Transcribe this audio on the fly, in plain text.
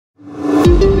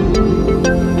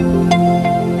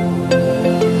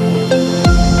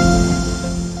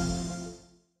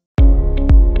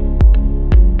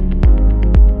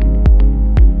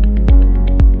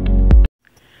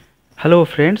Hello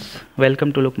friends,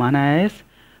 welcome to Lukmaan IAS.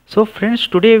 So friends,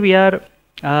 today we are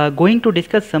going to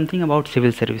discuss something about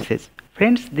civil services.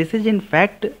 Friends, this is in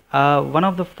fact one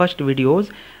of the first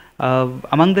videos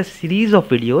among the series of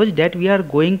videos that we are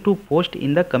going to post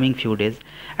in the coming few days.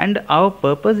 And our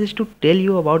purpose is to tell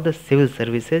you about the civil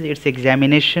services, its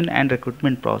examination and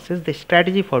recruitment process, the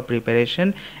strategy for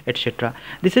preparation, etc.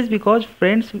 This is because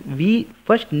friends, we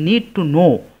first need to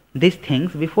know these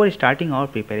things before starting our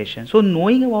preparation. So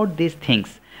knowing about these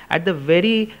things at the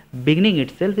very beginning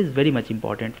itself is very much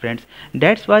important, friends.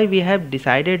 That's why we have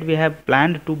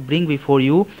planned to bring before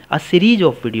you a series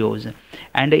of videos,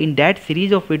 and in that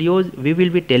series of videos we will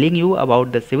be telling you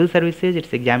about the civil services,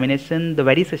 its examination, the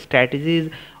various strategies,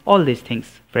 all these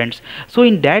things, friends. So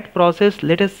in that process,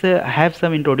 let us have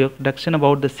some introduction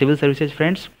about the civil services,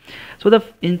 friends. So the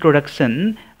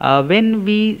introduction, when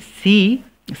we see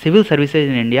civil services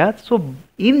in India, so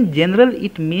in general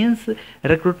it means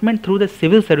recruitment through the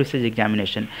civil services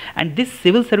examination, and this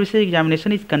civil services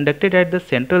examination is conducted at the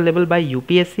central level by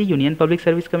UPSC, Union Public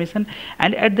Service Commission,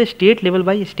 and at the state level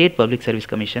by State Public Service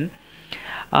Commission.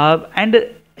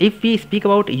 And if we speak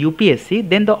about UPSC,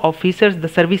 then the officers, the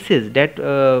services that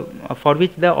for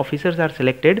which the officers are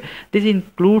selected, this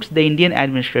includes the Indian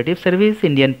Administrative Service,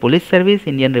 Indian Police Service,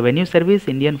 Indian Revenue Service,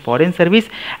 Indian Foreign Service,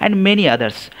 and many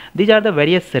others. These are the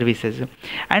various services,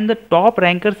 and the top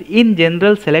rankers in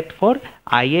general select for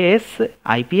IAS,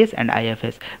 IPS and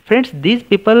IFS. Friends, these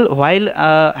people, while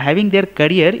having their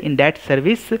career in that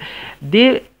service,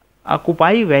 they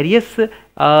occupy various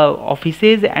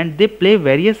offices and they play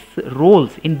various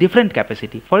roles in different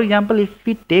capacity. For example, if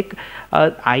we take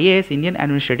IAS, Indian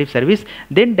Administrative Service,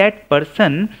 then that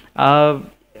person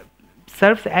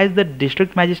serves as the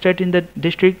district magistrate in the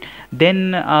district.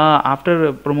 Then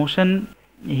after promotion,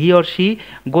 he or she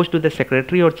goes to the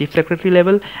secretary or chief secretary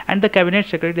level, and the cabinet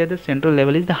secretary at the central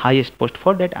level is the highest post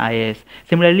for that IAS.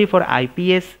 Similarly, for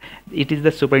IPS, it is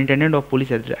the superintendent of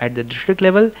police at the district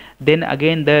level, then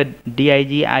again the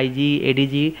DIG, IG,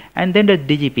 ADG, and then the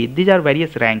DGP. These are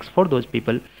various ranks for those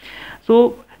people.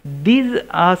 So these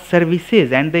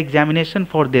services and the examination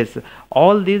for this,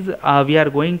 all these we are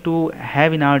going to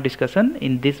have in our discussion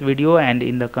in this video and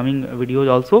in the coming videos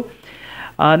also.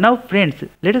 Now friends,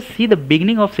 let us see the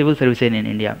beginning of civil services in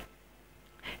India.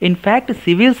 In fact,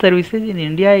 civil services in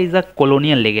India is a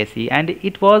colonial legacy, and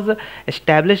it was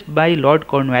established by Lord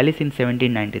Cornwallis in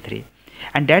 1793.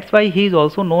 And that's why he is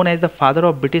also known as the father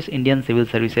of British Indian civil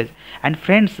services. And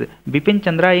friends, Bipin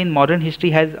Chandra in Modern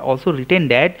History has also written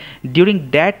that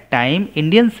during that time,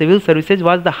 Indian civil services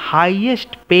was the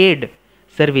highest paid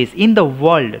service in the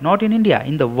world, not in India,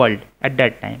 in the world at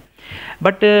that time.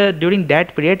 But during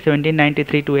that period,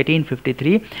 1793 to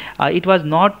 1853, it was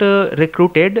not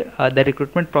recruited. The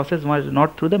recruitment process was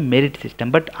not through the merit system.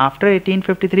 But after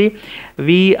 1853,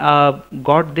 we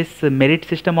got this merit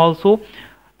system also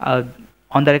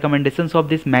on the recommendations of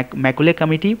this Macaulay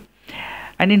Committee.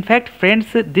 And in fact, friends,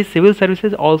 this civil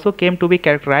services also came to be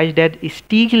characterized as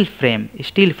steel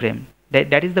frame.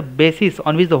 That is the basis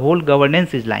on which the whole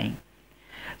governance is lying.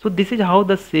 So this is how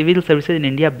the civil services in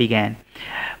India began.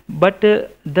 But the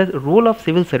role of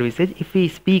civil services, if we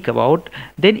speak about,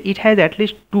 then it has at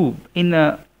least two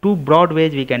broad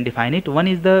ways we can define it. One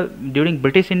is the during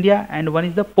British India, and one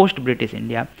is the post-British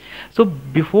India. So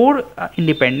before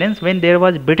independence, when there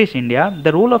was British India,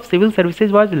 the role of civil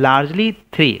services was largely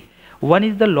three. One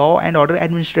is the law and order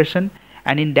administration,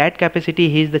 and in that capacity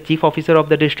he is the chief officer of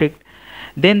the district.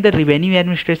 Then the revenue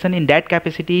administration, in that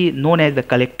capacity known as the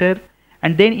collector.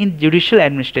 And then in judicial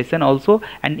administration also,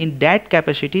 and in that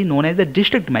capacity known as the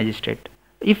district magistrate.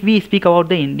 If we speak about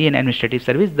the Indian Administrative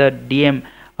Service, the DM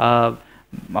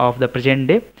of the present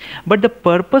day. But the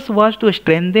purpose was to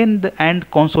strengthen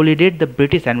and consolidate the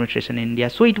British administration in India.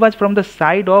 So it was from the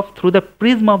side of, through the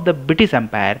prism of the British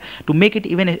Empire, to make it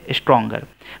even stronger.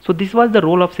 So this was the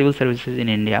role of civil services in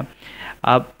India.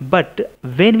 But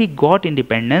when we got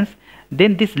independence,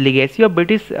 then this legacy of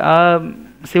British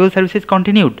civil services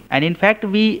continued, and in fact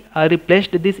we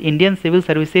replaced this Indian civil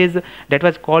services that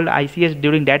was called ICS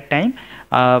during that time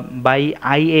by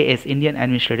IAS, Indian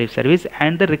Administrative Service,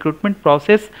 and the recruitment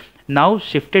process now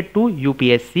shifted to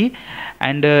UPSC,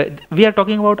 and we are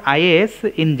talking about IAS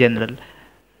in general,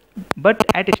 but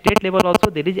at state level also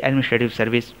there is administrative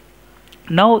service.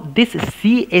 Now this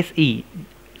CSE,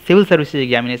 civil services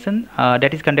examination,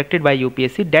 that is conducted by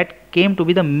UPSC, that came to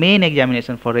be the main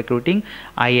examination for recruiting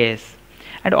IAS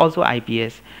and also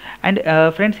IPS. And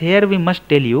friends, here we must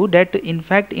tell you that in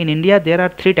fact in India there are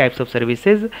three types of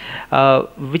services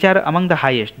which are among the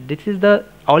highest. This is the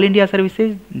All India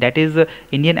services, that is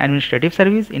Indian Administrative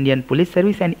Service, Indian Police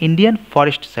Service, and Indian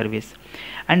Forest Service.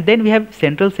 And then we have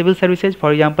central civil services,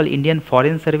 for example Indian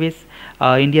Foreign Service,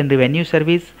 Indian Revenue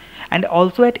Service, and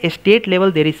also at a state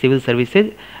level there is civil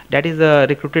services, that is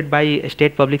recruited by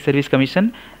State Public Service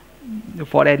Commission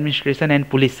for administration and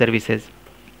police services.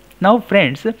 Now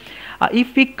friends,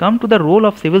 if we come to the role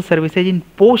of civil services in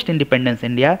post-independence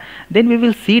India, then we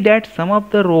will see that some of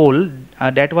the role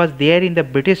that was there in the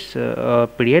British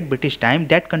period, British time,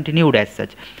 that continued as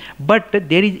such. But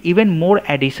there is even more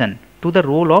addition to the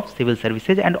role of civil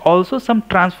services, and also some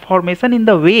transformation in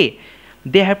the way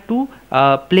they have to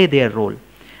play their role.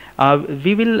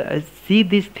 We will see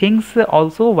these things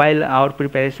also while our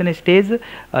preparation stage,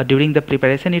 during the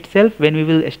preparation itself, when we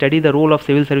will study the role of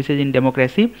civil services in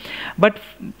democracy. But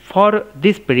for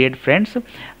this period friends,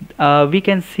 we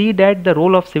can see that the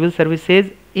role of civil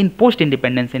services in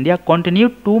post-independence India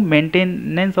continued to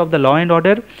maintenance of the law and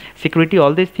order, security,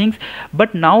 all these things.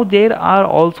 But now there are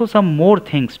also some more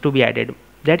things to be added,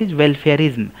 that is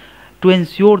welfareism, to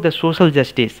ensure the social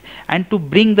justice and to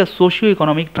bring the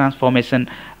socio-economic transformation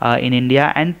in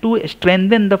India, and to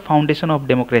strengthen the foundation of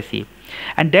democracy.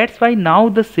 And that's why now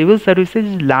the civil services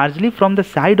is largely from the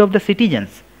side of the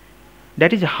citizens.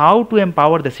 That is how to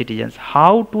empower the citizens,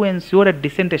 how to ensure a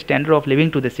decent standard of living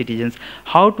to the citizens,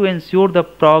 how to ensure the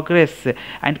progress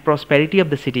and prosperity of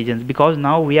the citizens, because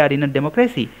now we are in a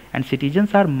democracy and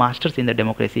citizens are masters in the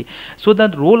democracy. So the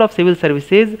role of civil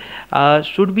services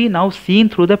should be now seen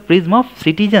through the prism of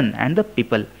citizen and the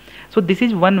people. So this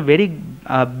is one very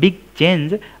big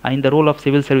change in the role of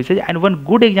civil services. And one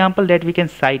good example that we can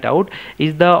cite out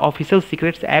is the Official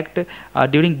Secrets Act.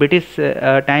 During British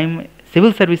time,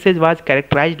 civil services was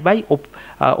characterized by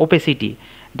opacity.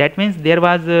 That means there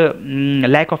was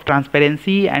lack of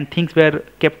transparency and things were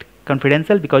kept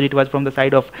confidential because it was from the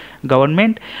side of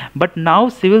government. But now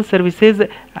civil services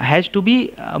has to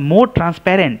be more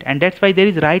transparent, and that's why there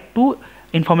is Right to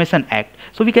Information Act.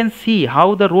 So we can see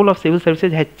how the role of civil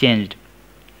services has changed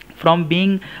from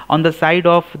being on the side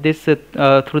of this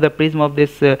through the prism of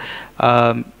this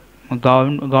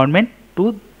government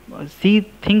to see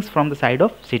things from the side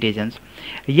of citizens.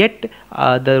 Yet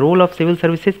the role of civil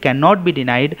services cannot be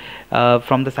denied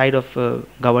from the side of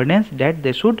governance, that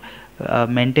they should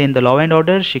maintain the law and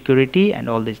order, security, and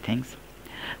all these things.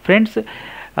 Friends,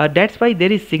 that's why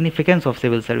there is significance of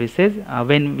civil services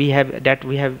when we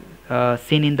have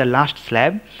seen in the last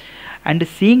slab. And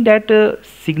seeing that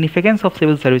significance of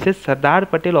civil services, Sardar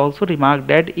Patel also remarked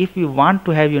that if we want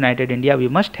to have united India, we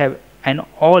must have an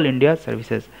all India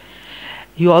services.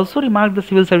 He also remarked the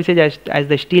civil services as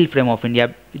the steel frame of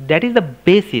India. That is the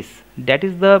basis, that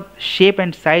is the shape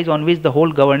and size on which the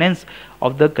whole governance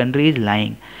of the country is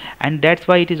lying, and that's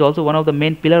why it is also one of the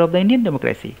main pillar of the Indian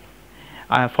democracy.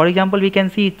 For example, we can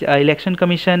see election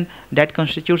commission that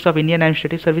constitutes of Indian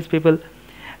administrative service people.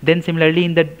 Then similarly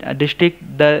in the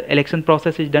district, the election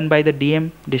process is done by the DM,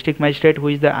 district magistrate, who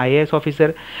is the IAS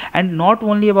officer. And not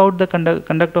only about the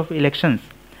conduct of elections,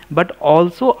 but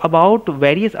also about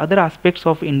various other aspects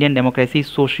of Indian democracy,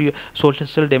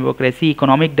 social democracy,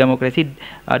 economic democracy,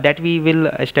 that we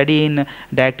will study in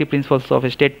directive principles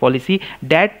of state policy,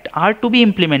 that are to be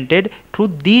implemented through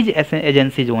these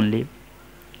agencies only.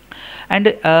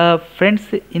 And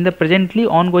friends, in the presently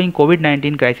ongoing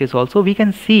COVID-19 crisis also, we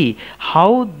can see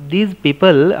how these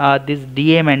people, this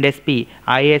DM and SP,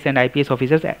 IAS and IPS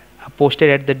officers posted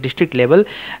at the district level,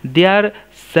 they are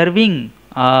serving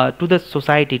to the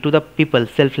society, to the people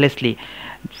selflessly.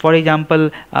 For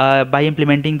example, by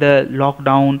implementing the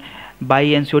lockdown, by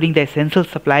ensuring the essential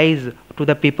supplies to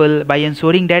the people, by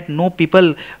ensuring that no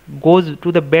people goes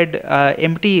to the bed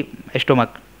empty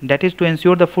stomach, that is to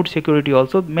ensure the food security.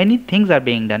 Also many things are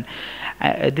being done.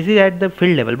 This is at the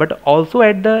field level, but also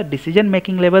at the decision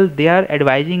making level they are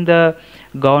advising the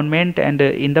government, and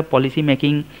in the policy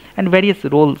making, and various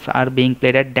roles are being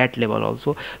played at that level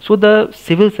also. So the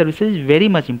civil services is very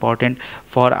much important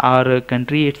for our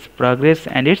country, its progress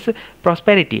and its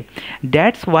prosperity.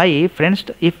 That's why friends,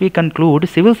 if we conclude,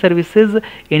 civil services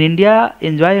in India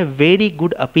enjoy a very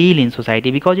good appeal in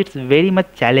society, because it's very much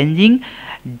challenging,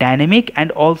 dynamic,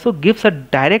 and also gives a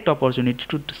direct opportunity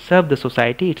to serve the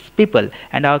society, its people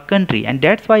and our country. And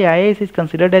that's why IAS is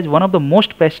considered as one of the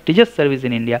most prestigious service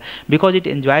in India, because it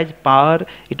enjoys power,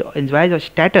 it enjoys a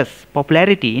status,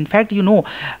 popularity. In fact,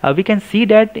 we can see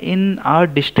that in our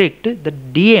district the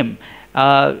DM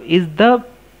is the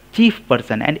chief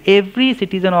person, and every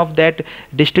citizen of that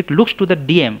district looks to the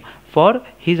DM for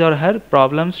his or her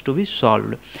problems to be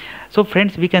solved. So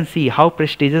friends, we can see how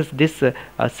prestigious this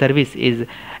service is.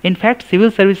 In fact,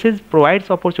 civil services provides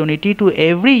opportunity to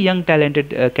every young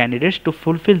talented candidates to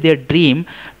fulfill their dream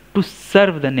to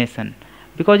serve the nation,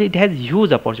 because it has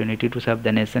huge opportunity to serve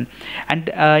the nation. And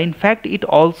in fact it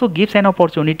also gives an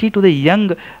opportunity to the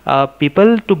young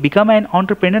people to become an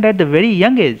entrepreneur at the very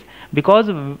young age, because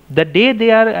the day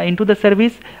they are into the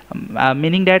service,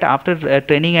 meaning that after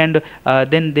training and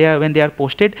then when they are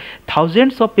posted,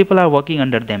 thousands of people are working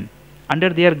under them, under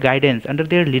their guidance, under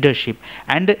their leadership,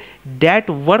 and that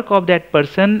work of that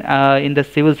person in the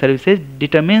civil services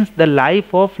determines the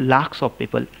life of lakhs of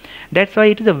people. That's why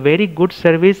it is a very good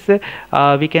service.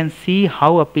 We can see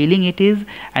how appealing it is,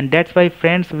 and that's why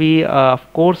friends, we of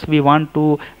course we want to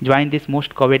join this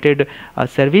most coveted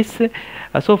service.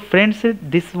 So friends,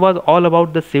 this was all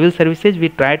about the civil services. We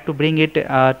tried to bring it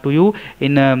to you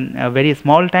in a very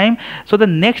small time. So the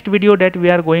next video that we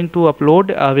are going to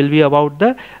upload will be about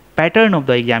the pattern of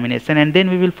the examination, and then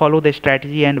we will follow the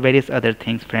strategy and various other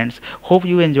things. Friends, hope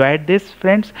you enjoyed this,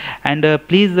 friends, and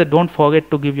please don't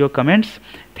forget to give your comments.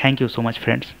 Thank you so much,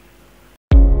 friends.